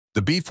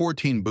The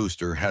B-14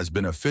 booster has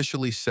been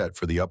officially set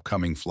for the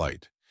upcoming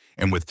flight,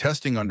 and with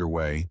testing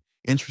underway,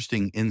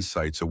 interesting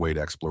insights await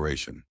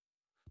exploration.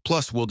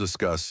 Plus, we'll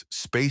discuss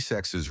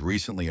SpaceX's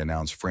recently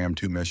announced Fram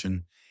 2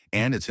 mission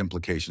and its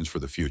implications for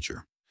the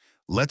future.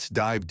 Let's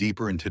dive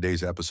deeper in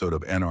today's episode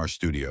of NR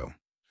Studio.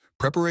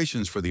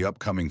 Preparations for the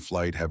upcoming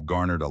flight have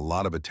garnered a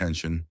lot of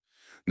attention,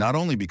 not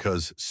only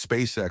because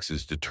SpaceX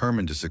is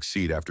determined to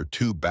succeed after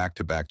two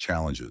back-to-back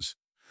challenges,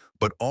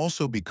 but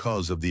also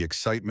because of the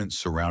excitement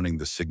surrounding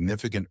the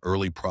significant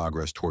early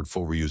progress toward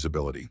full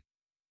reusability.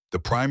 The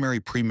primary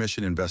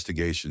pre-mission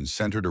investigation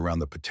centered around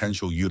the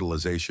potential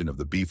utilization of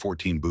the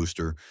B-14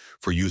 booster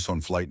for use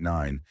on Flight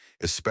 9,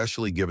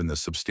 especially given the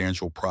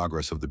substantial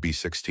progress of the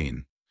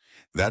B-16.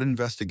 That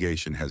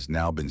investigation has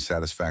now been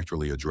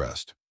satisfactorily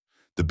addressed.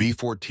 The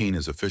B-14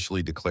 is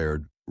officially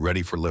declared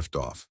ready for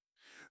liftoff.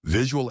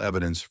 Visual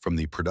evidence from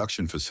the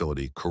production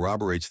facility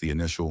corroborates the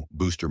initial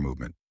booster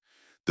movement.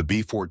 The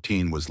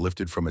B-14 was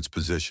lifted from its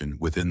position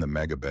within the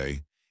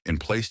megabay and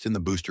placed in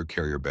the booster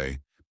carrier bay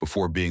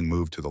before being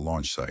moved to the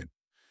launch site.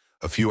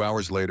 A few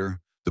hours later,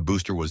 the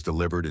booster was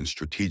delivered and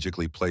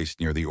strategically placed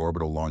near the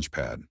orbital launch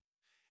pad.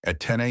 At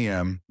 10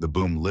 a.m., the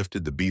boom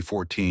lifted the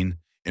B-14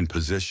 and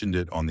positioned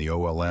it on the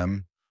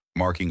OLM,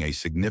 marking a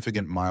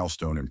significant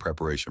milestone in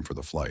preparation for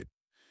the flight.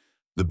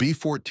 The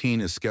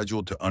B-14 is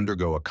scheduled to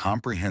undergo a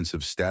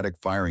comprehensive static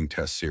firing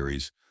test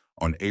series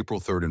on April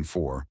 3rd and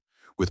 4th,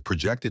 with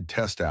projected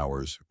test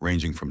hours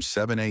ranging from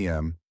 7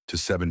 a.m. to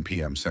 7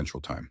 p.m.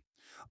 Central Time.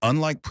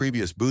 Unlike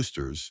previous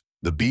boosters,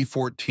 the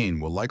B-14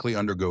 will likely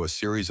undergo a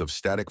series of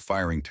static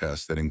firing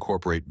tests that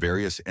incorporate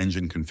various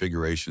engine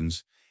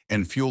configurations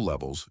and fuel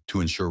levels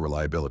to ensure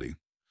reliability.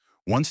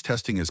 Once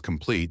testing is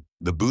complete,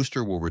 the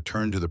booster will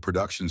return to the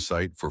production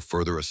site for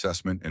further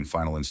assessment and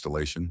final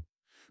installation,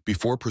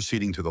 before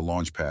proceeding to the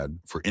launch pad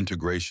for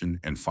integration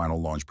and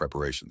final launch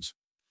preparations.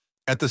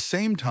 At the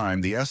same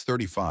time, the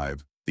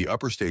S-35, the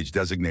upper stage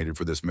designated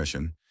for this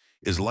mission,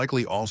 is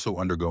likely also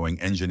undergoing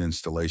engine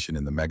installation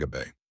in the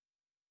megabay.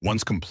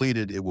 Once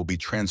completed, it will be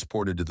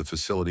transported to the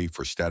facility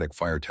for static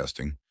fire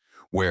testing,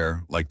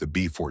 where, like the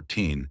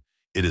B-14,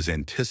 it is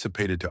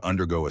anticipated to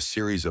undergo a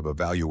series of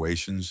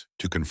evaluations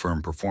to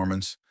confirm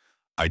performance,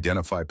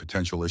 identify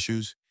potential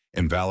issues,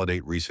 and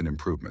validate recent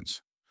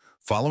improvements.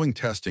 Following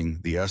testing,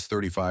 the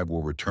S-35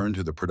 will return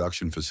to the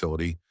production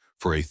facility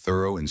for a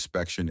thorough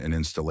inspection and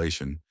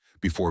installation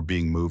before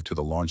being moved to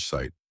the launch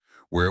site,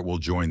 where it will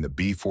join the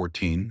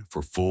B-14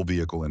 for full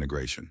vehicle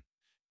integration.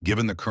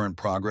 Given the current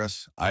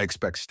progress, I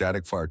expect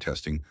static fire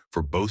testing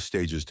for both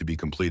stages to be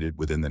completed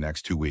within the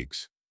next 2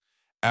 weeks.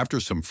 After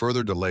some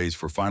further delays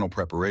for final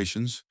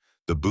preparations,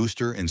 the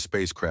booster and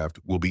spacecraft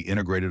will be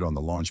integrated on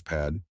the launch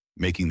pad,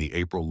 making the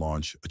April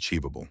launch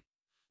achievable.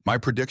 My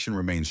prediction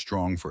remains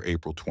strong for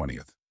April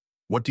 20th.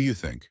 What do you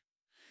think?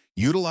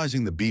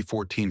 Utilizing the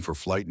B-14 for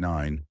Flight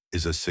 9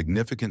 is a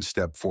significant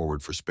step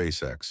forward for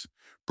SpaceX,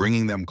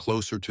 bringing them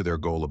closer to their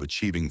goal of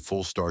achieving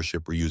full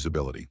Starship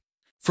reusability.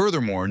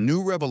 Furthermore,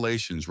 new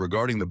revelations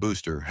regarding the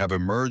booster have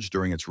emerged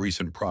during its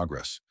recent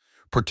progress,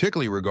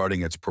 particularly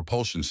regarding its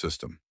propulsion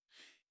system.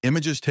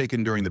 Images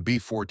taken during the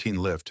B-14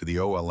 lift to the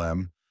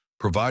OLM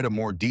provide a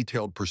more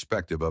detailed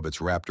perspective of its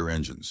Raptor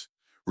engines,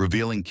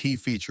 revealing key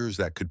features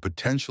that could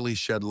potentially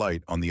shed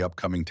light on the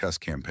upcoming test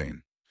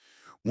campaign.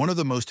 One of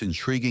the most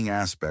intriguing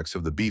aspects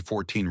of the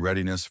B-14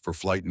 readiness for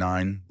Flight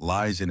 9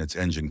 lies in its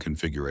engine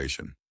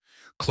configuration.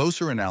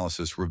 Closer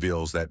analysis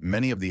reveals that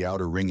many of the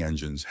outer ring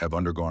engines have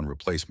undergone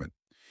replacement.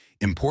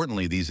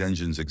 Importantly, these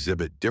engines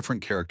exhibit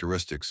different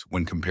characteristics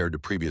when compared to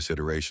previous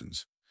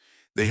iterations.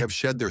 They have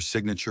shed their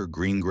signature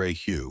green-gray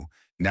hue,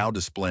 now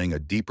displaying a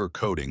deeper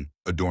coating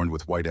adorned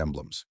with white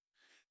emblems.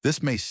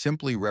 This may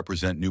simply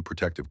represent new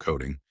protective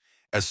coating,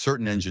 as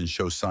certain engines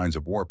show signs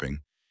of warping,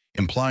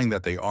 implying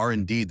that they are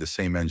indeed the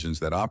same engines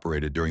that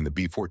operated during the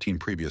B-14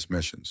 previous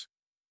missions.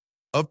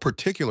 Of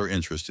particular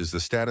interest is the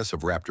status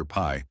of Raptor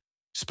Pi,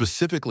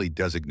 specifically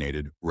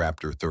designated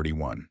Raptor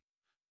 31.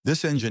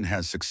 This engine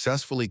has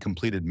successfully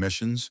completed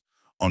missions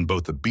on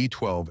both the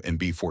B-12 and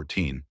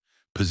B-14,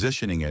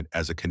 positioning it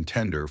as a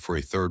contender for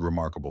a third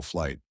remarkable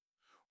flight.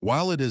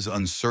 While it is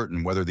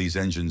uncertain whether these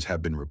engines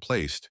have been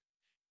replaced,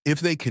 if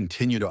they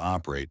continue to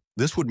operate,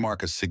 this would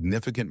mark a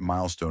significant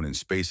milestone in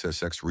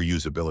SpaceX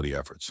reusability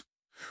efforts.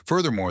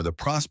 Furthermore, the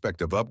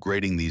prospect of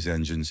upgrading these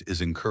engines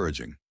is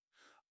encouraging.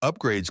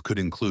 Upgrades could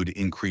include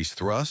increased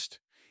thrust,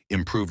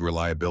 improved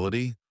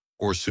reliability,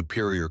 or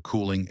superior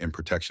cooling and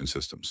protection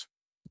systems.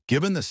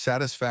 Given the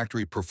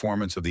satisfactory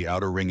performance of the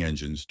outer ring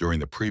engines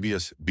during the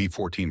previous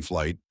B-14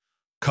 flight,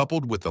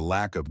 coupled with the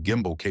lack of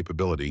gimbal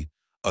capability,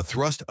 a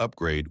thrust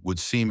upgrade would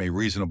seem a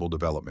reasonable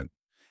development.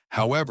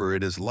 However,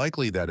 it is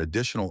likely that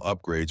additional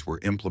upgrades were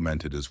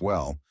implemented as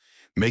well,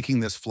 making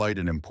this flight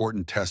an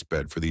important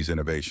testbed for these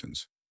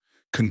innovations.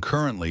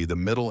 Concurrently, the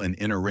middle and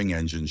inner ring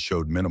engines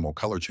showed minimal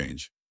color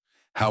change.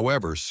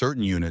 However,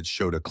 certain units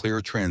showed a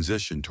clear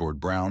transition toward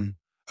brown,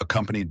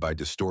 accompanied by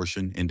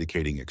distortion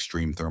indicating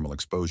extreme thermal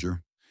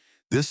exposure.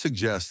 This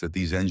suggests that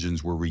these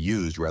engines were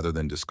reused rather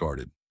than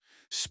discarded.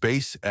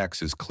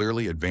 SpaceX is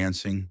clearly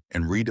advancing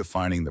and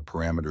redefining the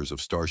parameters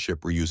of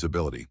Starship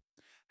reusability.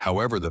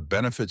 However, the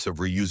benefits of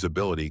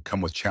reusability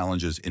come with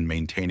challenges in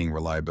maintaining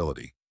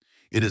reliability.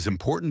 It is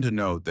important to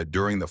note that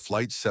during the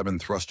Flight 7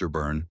 thruster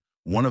burn,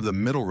 one of the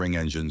middle ring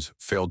engines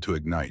failed to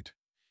ignite.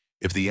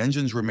 If the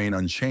engines remain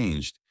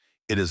unchanged,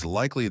 it is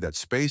likely that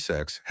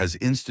SpaceX has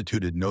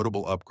instituted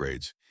notable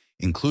upgrades,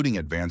 including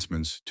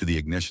advancements to the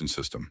ignition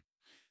system.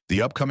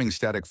 The upcoming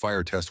static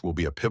fire test will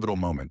be a pivotal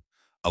moment,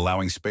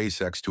 allowing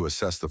SpaceX to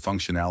assess the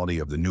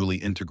functionality of the newly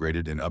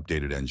integrated and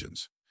updated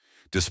engines.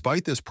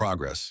 Despite this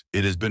progress,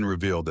 it has been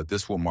revealed that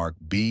this will mark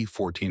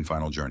B-14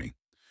 final journey.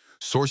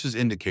 Sources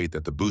indicate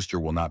that the booster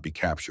will not be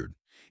captured.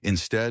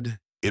 Instead,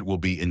 it will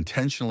be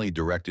intentionally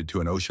directed to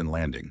an ocean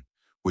landing,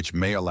 which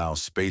may allow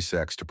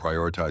SpaceX to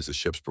prioritize the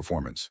ship's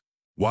performance.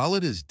 While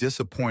it is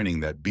disappointing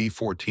that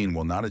B-14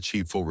 will not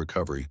achieve full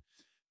recovery,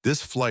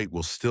 this flight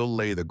will still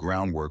lay the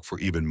groundwork for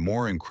even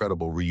more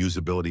incredible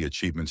reusability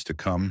achievements to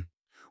come.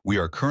 We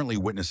are currently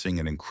witnessing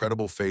an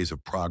incredible phase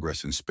of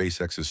progress in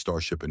SpaceX's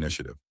Starship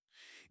initiative.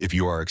 If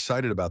you are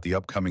excited about the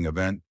upcoming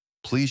event,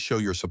 please show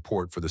your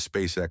support for the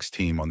SpaceX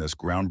team on this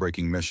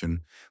groundbreaking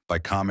mission by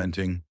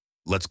commenting,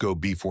 "Let's go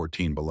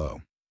B-14"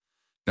 below.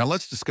 Now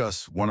let's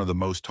discuss one of the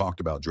most talked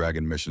about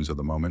Dragon missions of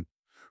the moment,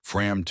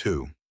 Fram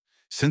 2.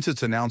 Since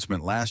its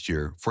announcement last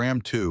year,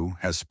 Fram 2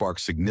 has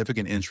sparked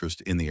significant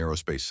interest in the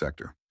aerospace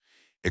sector.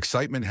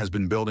 Excitement has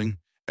been building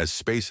as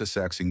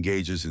SpaceX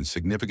engages in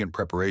significant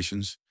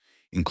preparations,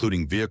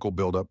 including vehicle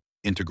buildup,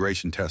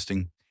 integration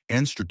testing,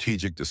 and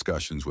strategic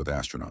discussions with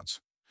astronauts.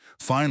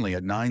 Finally,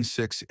 at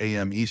 9:06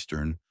 a.m.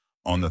 Eastern,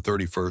 on the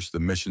 31st, the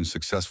mission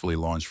successfully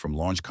launched from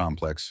Launch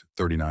Complex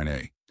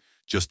 39A.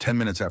 Just 10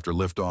 minutes after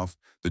liftoff,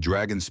 the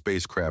Dragon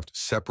spacecraft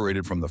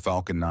separated from the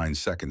Falcon 9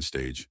 second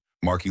stage,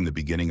 marking the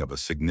beginning of a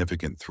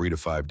significant 3 to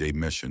 5 day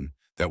mission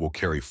that will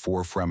carry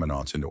 4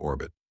 Framonauts into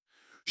orbit.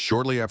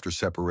 Shortly after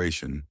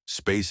separation,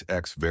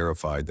 SpaceX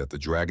verified that the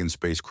Dragon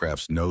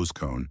spacecraft's nose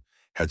cone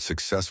had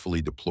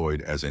successfully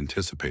deployed as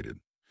anticipated.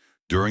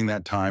 During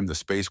that time, the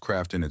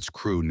spacecraft and its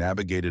crew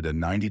navigated a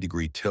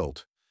 90-degree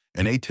tilt,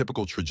 an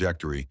atypical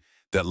trajectory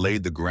that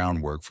laid the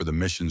groundwork for the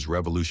mission's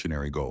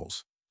revolutionary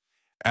goals.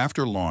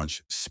 After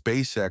launch,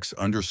 SpaceX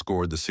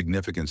underscored the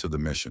significance of the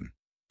mission.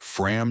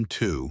 Fram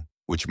 2,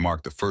 which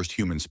marked the first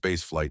human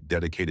spaceflight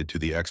dedicated to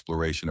the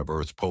exploration of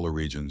Earth's polar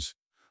regions,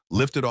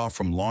 lifted off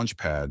from Launch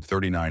Pad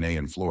 39A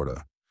in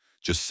Florida,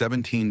 just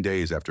 17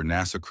 days after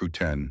NASA Crew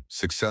 10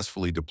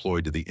 successfully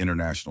deployed to the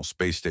International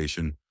Space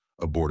Station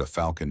aboard a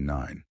Falcon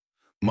 9.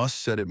 Musk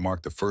said it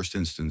marked the first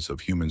instance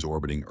of humans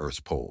orbiting Earth's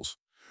poles.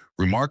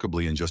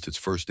 Remarkably, in just its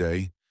first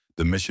day,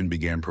 the mission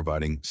began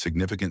providing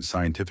significant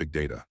scientific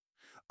data.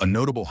 A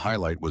notable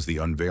highlight was the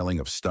unveiling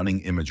of stunning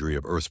imagery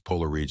of Earth's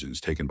polar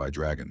regions taken by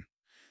Dragon.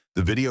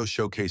 The video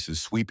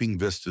showcases sweeping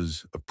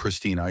vistas of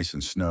pristine ice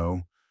and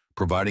snow,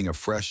 providing a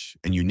fresh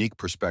and unique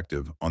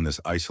perspective on this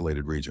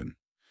isolated region.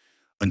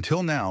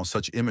 Until now,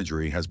 such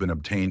imagery has been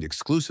obtained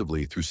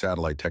exclusively through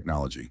satellite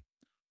technology.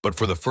 But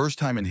for the first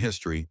time in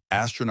history,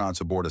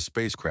 astronauts aboard a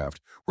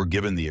spacecraft were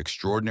given the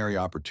extraordinary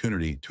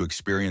opportunity to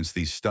experience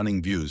these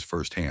stunning views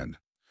firsthand.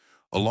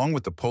 Along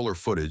with the polar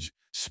footage,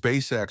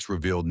 SpaceX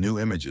revealed new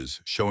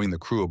images showing the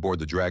crew aboard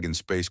the Dragon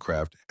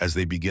spacecraft as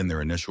they begin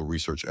their initial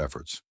research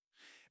efforts.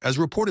 As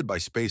reported by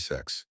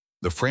SpaceX,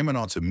 the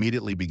Framonauts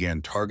immediately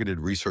began targeted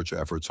research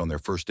efforts on their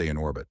first day in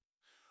orbit.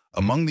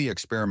 Among the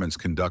experiments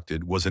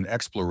conducted was an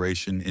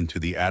exploration into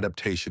the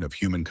adaptation of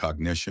human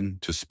cognition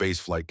to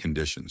spaceflight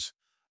conditions,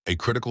 a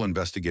critical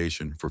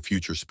investigation for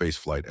future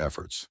spaceflight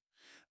efforts.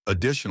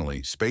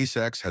 Additionally,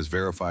 SpaceX has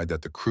verified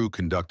that the crew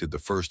conducted the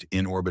first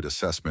in-orbit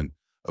assessment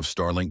of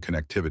Starlink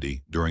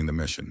connectivity during the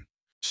mission.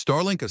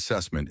 Starlink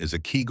assessment is a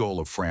key goal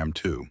of Fram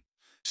 2.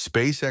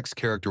 SpaceX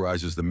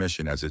characterizes the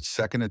mission as its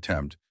second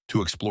attempt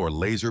to explore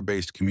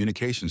laser-based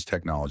communications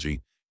technology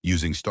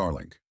using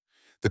Starlink.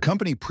 The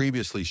company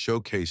previously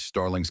showcased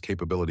Starlink's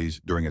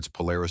capabilities during its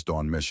Polaris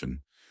Dawn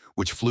mission,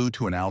 which flew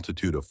to an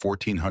altitude of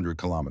 1,400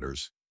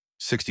 kilometers,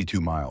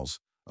 62 miles,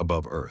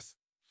 above Earth.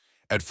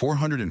 At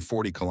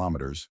 440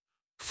 kilometers,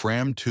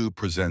 Fram 2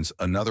 presents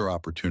another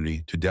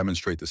opportunity to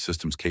demonstrate the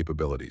system's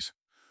capabilities.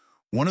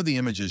 One of the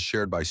images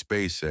shared by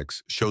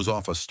SpaceX shows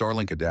off a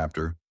Starlink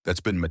adapter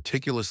that's been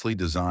meticulously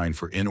designed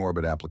for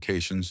in-orbit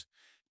applications,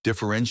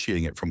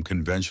 differentiating it from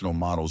conventional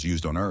models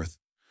used on Earth.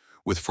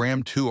 With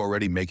Fram 2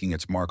 already making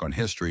its mark on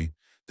history,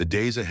 the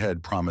days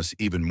ahead promise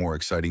even more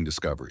exciting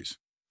discoveries.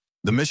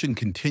 The mission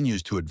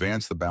continues to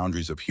advance the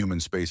boundaries of human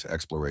space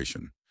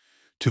exploration.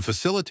 To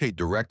facilitate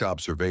direct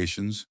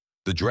observations,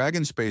 the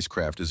Dragon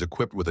spacecraft is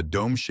equipped with a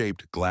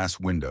dome-shaped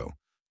glass window,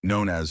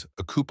 known as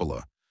a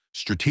cupola,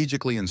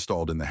 strategically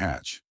installed in the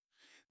hatch.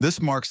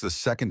 This marks the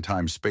second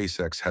time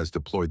SpaceX has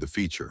deployed the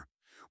feature,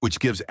 which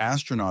gives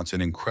astronauts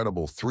an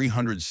incredible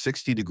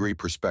 360-degree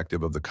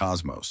perspective of the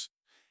cosmos.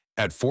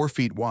 At 4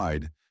 feet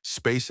wide,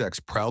 SpaceX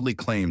proudly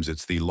claims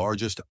it's the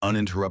largest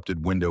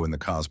uninterrupted window in the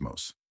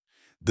cosmos.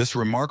 This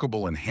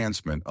remarkable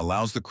enhancement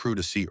allows the crew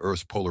to see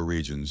Earth's polar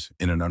regions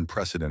in an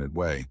unprecedented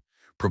way,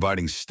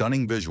 providing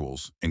stunning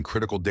visuals and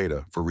critical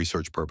data for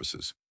research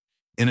purposes.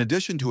 In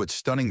addition to its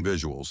stunning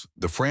visuals,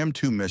 the Fram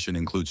 2 mission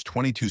includes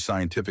 22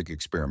 scientific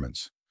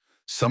experiments,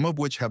 some of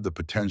which have the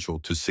potential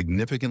to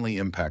significantly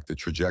impact the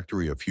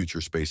trajectory of future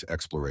space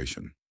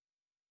exploration.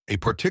 A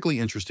particularly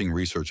interesting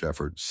research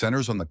effort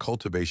centers on the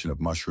cultivation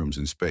of mushrooms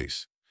in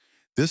space.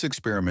 This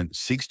experiment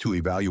seeks to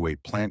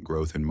evaluate plant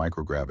growth in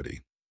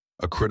microgravity,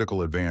 a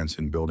critical advance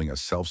in building a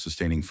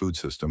self-sustaining food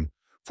system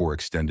for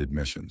extended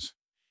missions.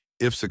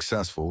 If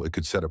successful, it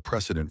could set a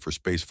precedent for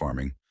space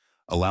farming,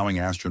 allowing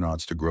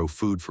astronauts to grow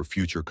food for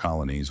future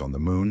colonies on the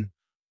Moon,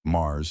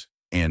 Mars,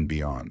 and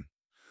beyond.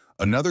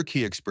 Another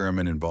key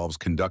experiment involves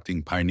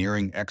conducting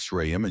pioneering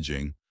X-ray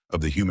imaging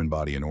of the human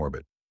body in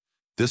orbit.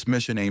 This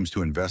mission aims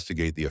to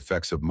investigate the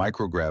effects of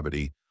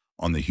microgravity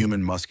on the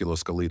human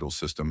musculoskeletal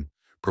system,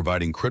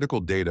 providing critical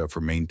data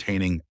for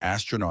maintaining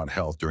astronaut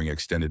health during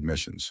extended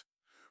missions.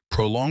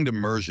 Prolonged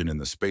immersion in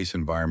the space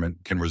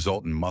environment can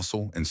result in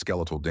muscle and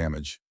skeletal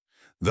damage.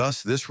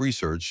 Thus, this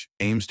research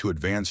aims to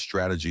advance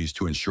strategies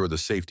to ensure the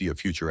safety of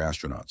future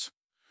astronauts.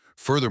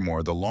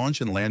 Furthermore, the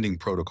launch and landing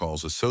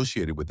protocols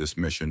associated with this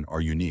mission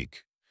are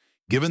unique.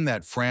 Given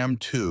that Fram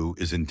 2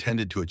 is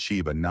intended to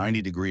achieve a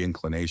 90-degree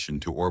inclination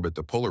to orbit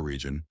the polar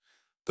region,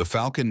 the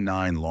Falcon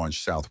 9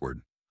 launched southward,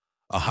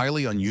 a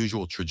highly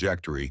unusual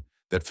trajectory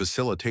that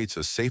facilitates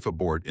a safe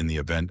abort in the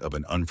event of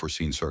an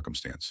unforeseen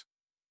circumstance.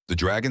 The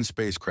Dragon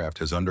spacecraft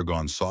has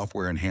undergone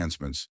software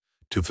enhancements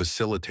to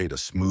facilitate a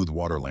smooth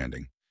water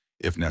landing,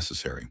 if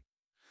necessary.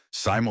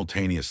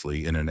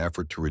 Simultaneously, in an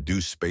effort to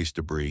reduce space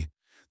debris,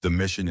 the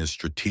mission is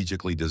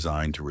strategically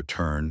designed to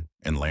return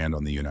and land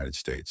on the United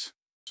States.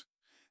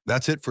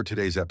 That's it for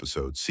today's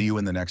episode. See you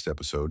in the next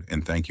episode,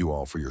 and thank you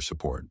all for your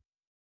support.